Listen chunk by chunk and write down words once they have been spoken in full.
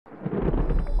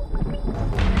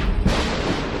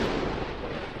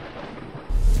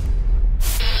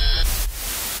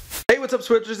what's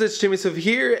up, Switchers? It's Jimmy Swift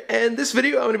here, and this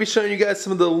video I'm going to be showing you guys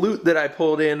some of the loot that I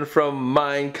pulled in from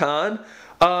Minecon.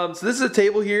 So this is a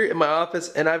table here in my office,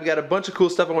 and I've got a bunch of cool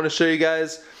stuff I want to show you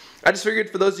guys. I just figured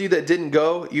for those of you that didn't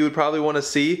go, you would probably want to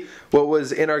see what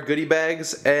was in our goodie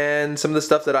bags and some of the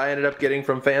stuff that I ended up getting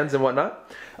from fans and whatnot.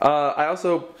 I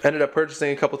also ended up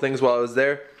purchasing a couple things while I was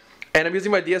there, and I'm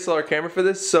using my DSLR camera for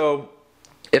this, so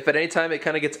if at any time it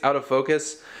kind of gets out of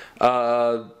focus,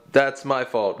 that's my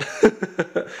fault.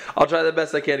 I'll try the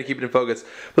best I can to keep it in focus.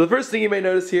 But the first thing you may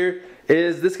notice here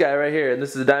is this guy right here, and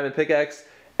this is a diamond pickaxe.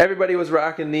 Everybody was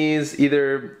rocking these,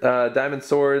 either diamond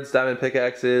swords, diamond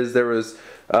pickaxes. There was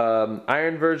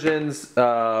iron versions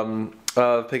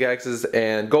of pickaxes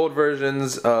and gold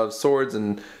versions of swords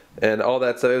and all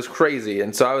that stuff. It was crazy,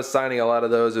 and so I was signing a lot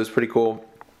of those. It was pretty cool.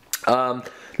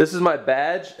 This is my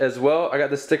badge as well. I got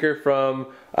this sticker from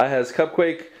iHas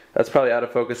Cupquake. That's probably out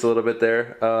of focus a little bit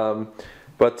there.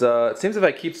 But it seems if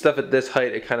I keep stuff at this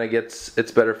height, it kind of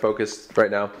it's better focused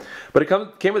right now. But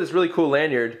it came with this really cool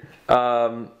lanyard,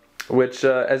 which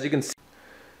as you can see,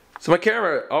 so my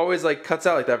camera always like cuts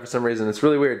out like that for some reason. It's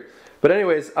really weird. But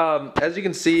anyways, as you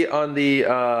can see on the,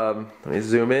 let me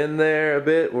zoom in there a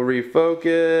bit. We'll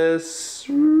refocus.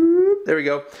 There we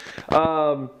go.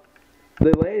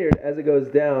 The lanyard, as it goes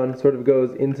down, sort of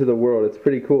goes into the world. It's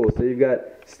pretty cool. So you've got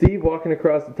Steve walking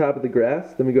across the top of the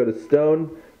grass. Then we go to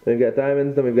stone. Then we've got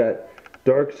diamonds. Then we've got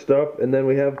dark stuff. And then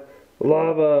we have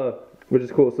lava, which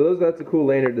is cool. So that's a cool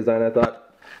lanyard design, I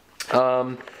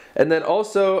thought. And then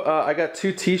also, I got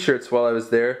two t-shirts while I was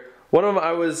there. One of them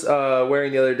I was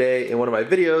wearing the other day in one of my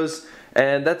videos.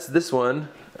 And that's this one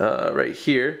right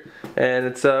here. And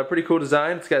it's a pretty cool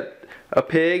design. It's got a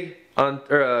pig.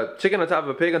 A chicken on top of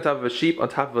a pig, on top of a sheep, on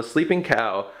top of a sleeping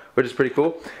cow, which is pretty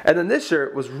cool. And then this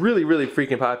shirt was really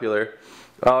freaking popular.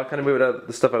 I'll kind of move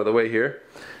the stuff out of the way here.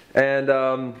 And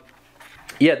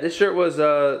yeah, this shirt was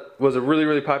a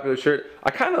really popular shirt.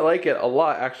 I kind of like it a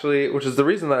lot, actually, which is the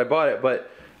reason that I bought it. But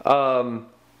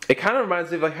it kind of reminds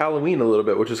me of like Halloween a little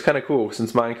bit, which is kind of cool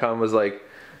since Minecon was like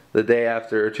the day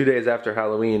after, or 2 days after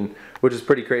Halloween, which is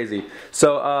pretty crazy.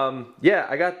 So yeah,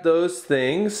 I got those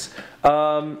things.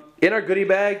 In our goodie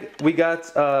bag, we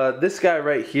got this guy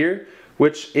right here,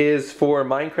 which is for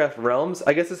Minecraft Realms.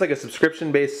 I guess it's like a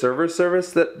subscription-based server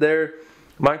service that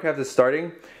Minecraft is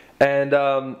starting. And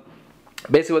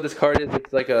basically what this card is,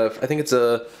 it's like a, I think it's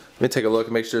a, let me take a look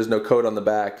and make sure there's no code on the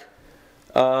back.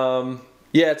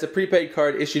 Yeah, it's a prepaid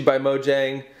card issued by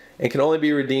Mojang and can only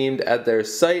be redeemed at their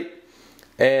site.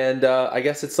 And I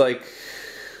guess it's like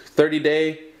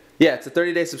 30-day. Yeah, it's a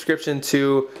 30-day subscription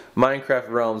to Minecraft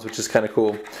Realms, which is kind of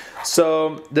cool.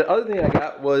 So the other thing I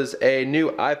got was a new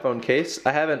iPhone case.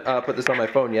 I haven't put this on my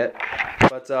phone yet,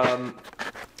 but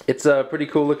it's a pretty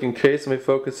cool looking case. Let me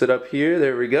focus it up here.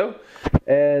 There we go.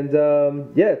 And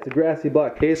yeah, it's a grassy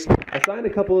block case. I signed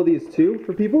a couple of these too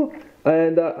for people.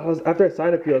 And after I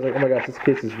signed a few, I was like, oh my gosh, this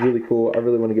case is really cool. I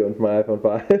really want to get one for my iPhone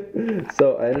 5.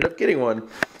 So I ended up getting one.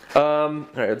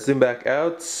 Alright, let's zoom back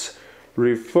out.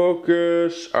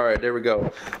 Refocus. Alright, there we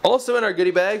go. Also in our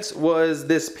goodie bags was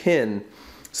this pin.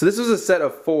 So this was a set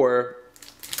of 4.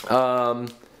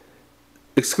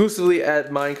 Exclusively at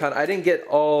Minecon. I didn't get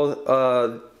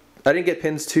I didn't get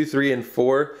pins 2, 3, and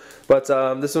 4. But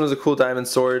this one was a cool diamond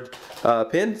sword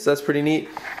pin, so that's pretty neat.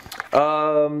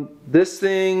 This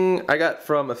thing I got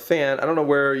from a fan. I don't know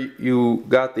where you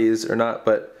got these or not,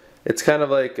 but it's kind of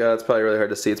like, it's probably really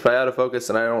hard to see. It's probably out of focus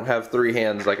and I don't have 3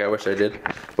 hands like I wish I did.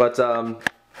 But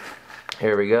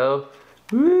here we go.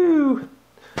 Woo!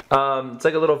 It's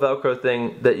like a little Velcro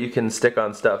thing that you can stick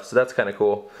on stuff, so that's kind of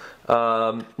cool.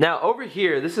 Now over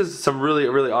here, this is some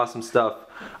really awesome stuff.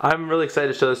 I'm really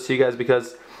excited to show this to you guys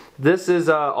because this is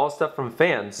all stuff from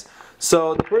fans.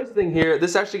 So the first thing here,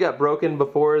 this actually got broken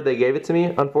before they gave it to me,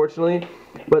 unfortunately.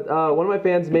 But one of my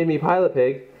fans made me Pilot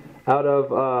Pig out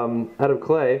of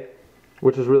clay,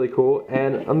 which was really cool.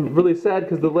 And I'm really sad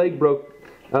because the leg broke.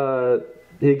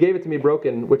 He gave it to me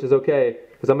broken, which is okay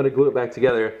because I'm gonna glue it back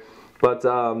together. But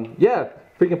yeah,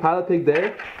 freaking Pilot Pig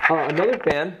there. Another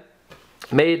fan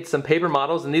made some paper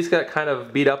models, and these got kind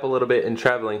of beat up a little bit in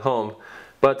traveling home.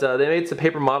 But they made some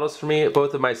paper models for me,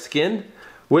 both of my skin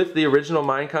with the original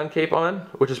Minecon cape on,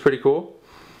 which is pretty cool,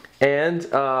 and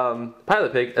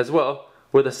Pilot Pig as well,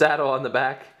 with a saddle on the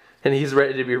back, and he's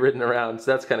ready to be ridden around,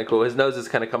 so that's kind of cool. His nose is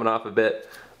kind of coming off a bit.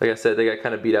 Like I said, they got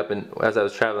kind of beat up as I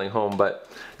was traveling home, but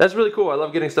that's really cool. I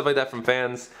love getting stuff like that from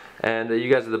fans, and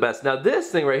you guys are the best. Now this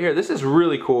thing right here, this is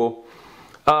really cool.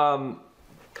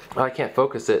 I can't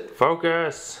focus it.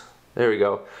 Focus! There we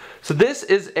go. So this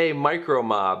is a micro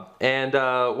mob, and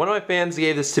one of my fans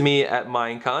gave this to me at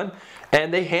Minecon,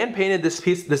 and they hand painted this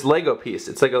piece, this Lego piece.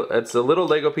 It's like it's a little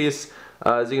Lego piece.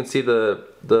 As you can see,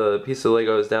 the piece of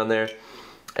Lego is down there,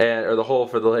 or the hole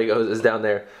for the Legos is down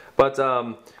there. But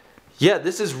yeah,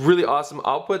 this is really awesome.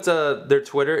 I'll put their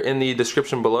Twitter in the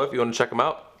description below if you want to check them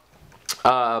out.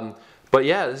 But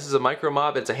yeah, this is a micro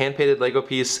mob. It's a hand painted Lego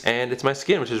piece, and it's my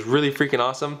skin, which is really freaking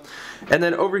awesome. And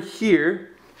then over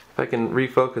here, if I can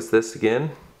refocus this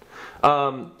again,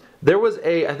 there was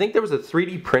I think there was a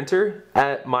 3D printer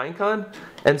at Minecon,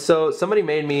 and so somebody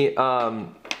made me,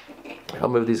 I'll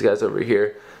move these guys over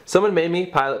here. Someone made me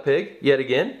Pilot Pig, yet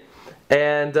again,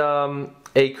 and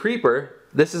a creeper.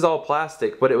 This is all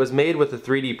plastic, but it was made with a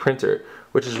 3D printer,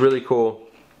 which is really cool.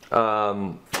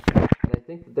 And I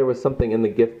think that there was something in the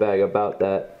gift bag about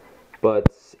that, but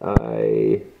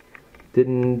I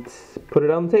didn't put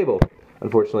it on the table,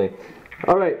 unfortunately.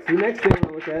 Alright, so the next thing I'm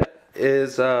going to look at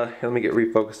is, let me get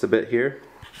refocused a bit here.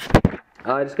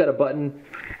 I just got a button,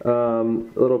 a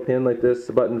little pin like this,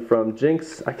 a button from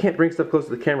Jinx. I can't bring stuff close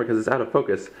to the camera because it's out of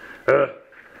focus. So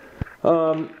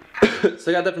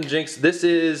I got that from Jinx. This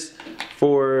is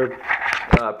for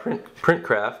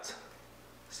Printcraft.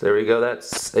 So there we go,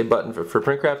 that's a button for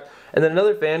Printcraft. And then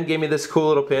another fan gave me this cool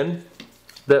little pin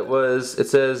that was, it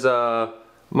says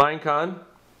Minecon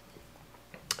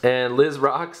and Liz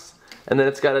Rocks. And then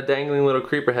it's got a dangling little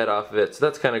creeper head off of it, so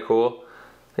that's kind of cool.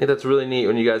 I think that's really neat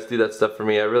when you guys do that stuff for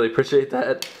me. I really appreciate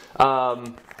that.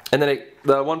 And then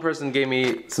the one person gave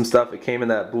me some stuff. It came in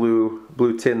that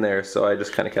blue tin there, so I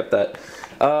just kind of kept that.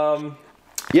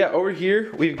 Yeah, over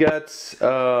here we've got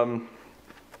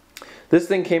this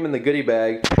thing came in the goodie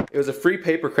bag. It was a free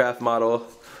papercraft model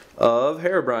of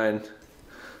Herobrine.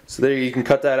 So there you can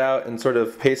cut that out and sort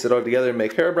of paste it all together and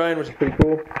make Herobrine, which is pretty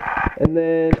cool. And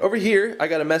then over here, I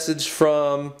got a message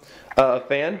from a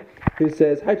fan who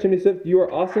says, "Hi Chimney Swift, you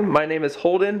are awesome. My name is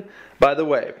Holden, by the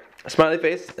way." A smiley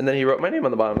face, and then he wrote my name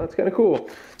on the bottom. That's kind of cool.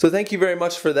 So thank you very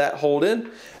much for that,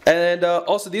 Holden. And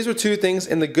also, these were two things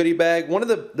in the goodie bag. One of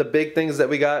the big things that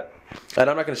we got, and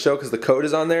I'm not going to show because the code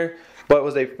is on there, but it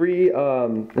was a free,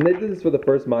 and they did this for the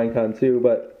first Minecon too,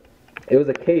 but it was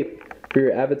a cape for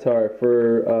your avatar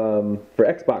for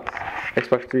Xbox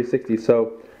 360.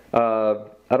 So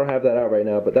I don't have that out right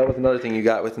now, but that was another thing you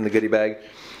got within the goodie bag.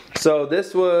 So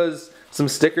this was some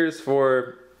stickers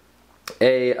for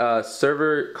a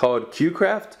server called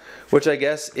QCraft, which I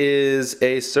guess is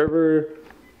a server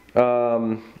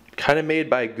kind of made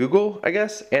by Google, I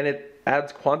guess, and it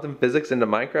adds quantum physics into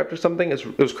Minecraft or something.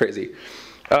 It was crazy.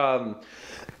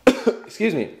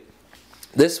 Excuse me.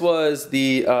 This was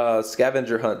the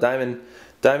scavenger hunt,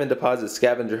 diamond deposit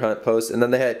scavenger hunt post, and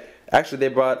then they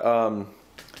brought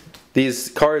these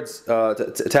cards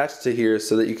attached to here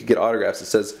so that you could get autographs. It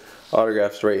says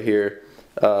autographs right here,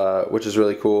 which is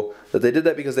really cool. But they did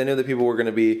that because they knew that people were going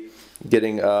to be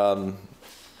getting a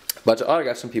bunch of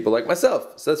autographs from people like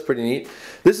myself. So that's pretty neat.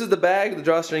 This is the bag, the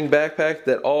drawstring backpack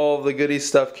that all the goodies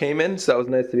stuff came in. So that was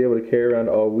nice to be able to carry around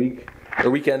all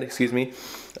weekend, excuse me.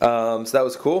 So that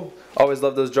was cool. Always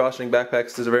love those drawstring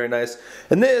backpacks. Those are very nice.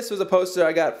 And this was a poster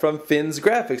I got from Finn's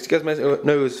Graphics. You guys might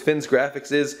know who Finn's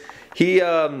Graphics is.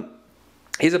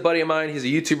 He's a buddy of mine. He's a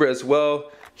YouTuber as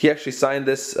well. He actually signed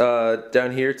this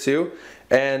down here too.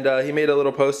 And he made a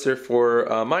little poster for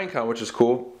Minecon, which is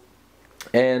cool.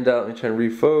 And let me try and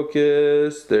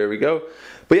refocus. There we go.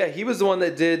 But yeah, he was the one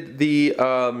that did the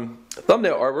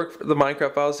thumbnail artwork for the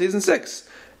Minecraft Files Season 6.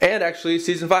 And actually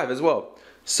Season 5 as well.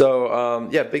 So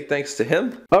yeah, big thanks to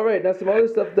him. Alright, now some other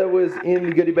stuff that was in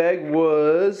the goodie bag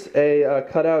was a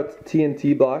cutout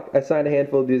TNT block. I signed a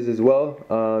handful of these as well.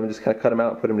 Just kind of cut them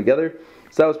out and put them together.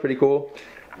 So that was pretty cool.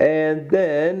 And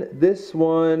then this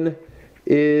one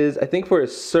is, I think, for a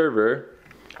server.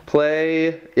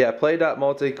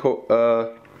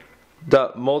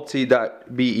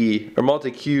 Play.multi.be or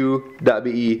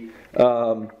multiq.be.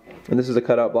 And this is a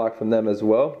cutout block from them as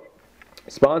well.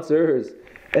 Sponsors.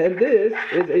 And this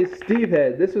is a Steve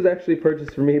head. This was actually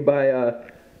purchased for me by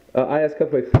IS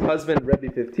Cupcake's husband,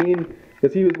 Rebby15,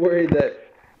 because he was worried that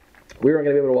we weren't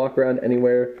going to be able to walk around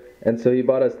anywhere. And so he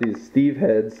bought us these Steve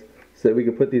heads so that we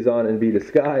could put these on and be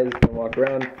disguised and walk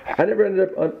around. I never ended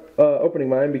up opening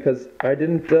mine because I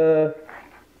didn't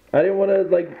want to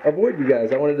like avoid you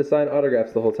guys. I wanted to sign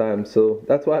autographs the whole time, so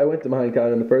that's why I went to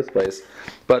Minecon in the first place.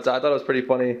 But I thought it was pretty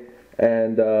funny,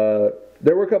 and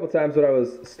there were a couple times when I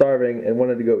was starving and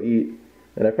wanted to go eat,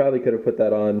 and I probably could have put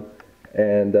that on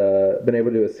and been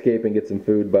able to escape and get some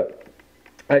food, but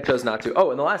I chose not to.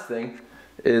 Oh, and the last thing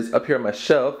is up here on my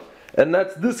shelf, and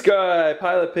that's this guy,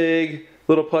 Pilot Pig,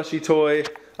 little plushy toy.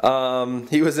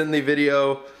 He was in the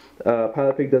video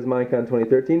Pilot Pig does Minecon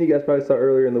 2013. You guys probably saw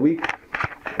earlier in the week.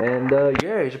 And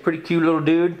yeah, he's a pretty cute little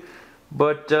dude.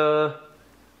 But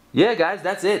yeah, guys,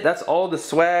 that's it. That's all the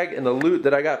swag and the loot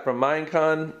that I got from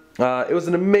Minecon. It was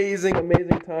an amazing,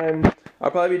 amazing time. I'll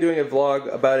probably be doing a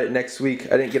vlog about it next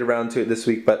week. I didn't get around to it this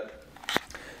week, but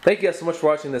thank you guys so much for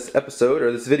watching this episode,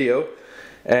 or this video.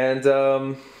 And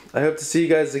I hope to see you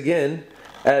guys again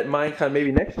at Minecon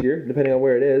maybe next year, depending on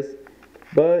where it is.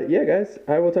 But yeah, guys,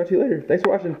 I will talk to you later. Thanks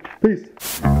for watching.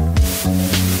 Peace.